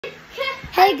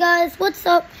Hey guys, what's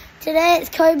up? Today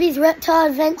it's Kobe's Reptile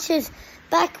Adventures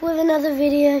back with another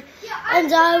video,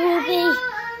 and I will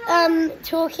be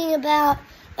talking about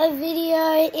a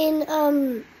video in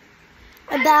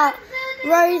about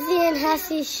Rosie and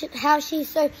how she's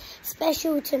so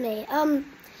special to me.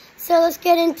 So let's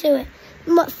get into it.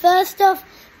 First off,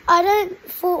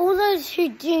 for all those who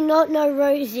do not know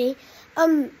Rosie,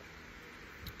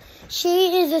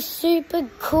 she is a super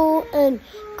cool and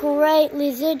great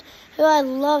lizard who I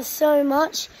love so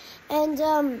much, and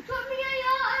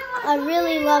I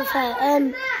really love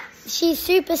her. She's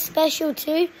super special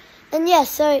too, and yeah,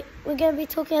 so we're going to be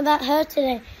talking about her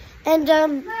today. And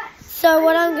so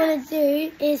what I'm going to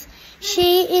do is,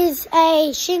 she is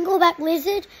a shingleback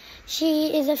lizard.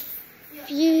 She is a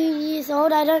few years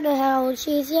old. I don't know how old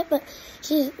she is yet, but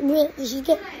she's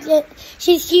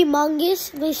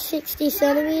humongous, at least 60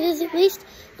 centimeters at least,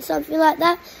 or something like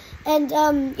that. And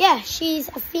yeah, she's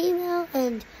a female,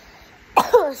 and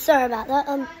sorry about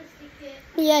that.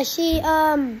 Yeah, she's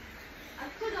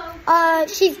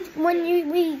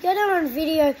when we get her on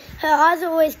video, her eyes are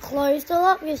always closed a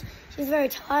lot because she's very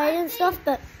tired and stuff.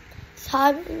 But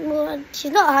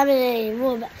she's not hibernate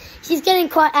anymore, but she's getting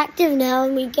quite active now,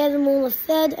 and we get them all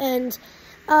fed. And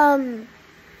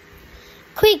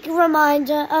quick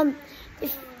reminder,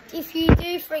 if you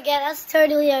do forget, that's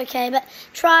totally okay, but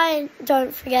try and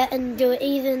don't forget and do it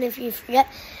even if you forget.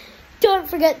 Don't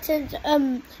forget to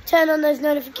turn on those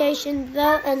notifications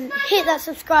though, and hit that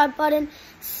subscribe button,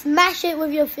 smash it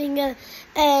with your finger,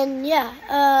 and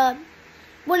yeah,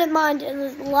 wouldn't mind a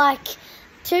like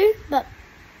too, but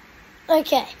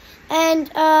okay. And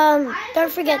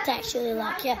don't forget to actually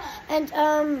like, yeah.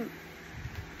 And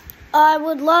I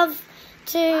would love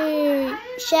to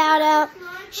shout out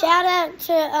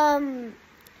to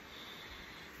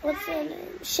what's her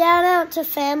name? Shout out to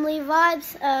Family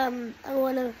Vibes,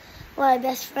 one of my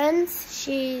best friends.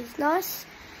 She's nice.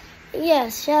 Yeah,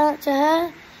 shout out to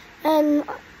her. And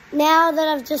now that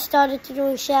I've just started to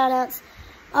do shout outs,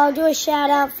 I'll do a shout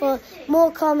out for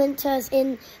more commenters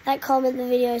in that comment the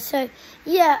video. So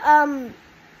yeah,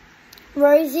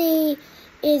 Rosie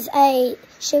is a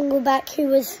shingleback who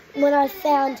was, when I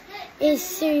found, is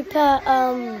super,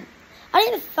 I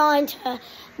didn't find her.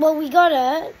 Well, we got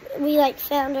her. We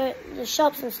found her at the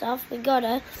shops and stuff. We got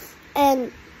her,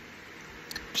 and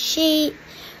the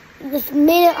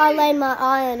minute I laid my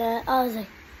eye on her, I was like,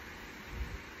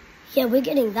 yeah, we're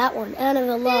getting that one out of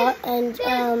a lot. And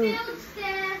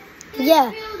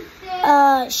yeah,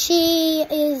 she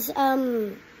is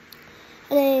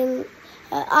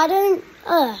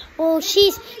well,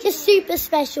 she's just super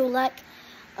special.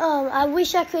 I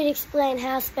wish I could explain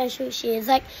how special she is.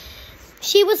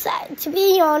 She was, to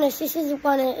be honest, this is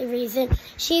one of the reasons,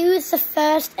 she was the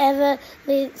first ever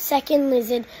second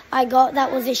lizard I got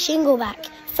that was a shingleback.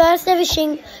 First ever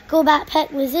shingleback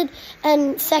pet lizard,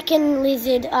 and second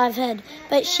lizard I've had.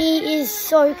 But she is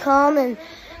so calm and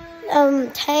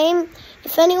tame.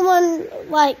 If anyone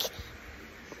wants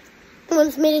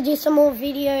me to do some more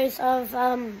videos of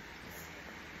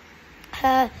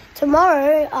her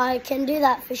tomorrow, I can do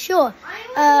that for sure.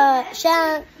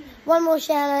 One more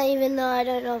shout out, even though I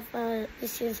don't know if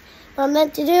this is what I'm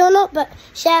meant to do or not, but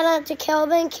shout out to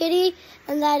Kelvin Kitty,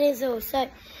 and that is all. So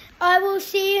I will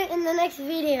see you in the next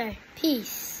video.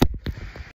 Peace.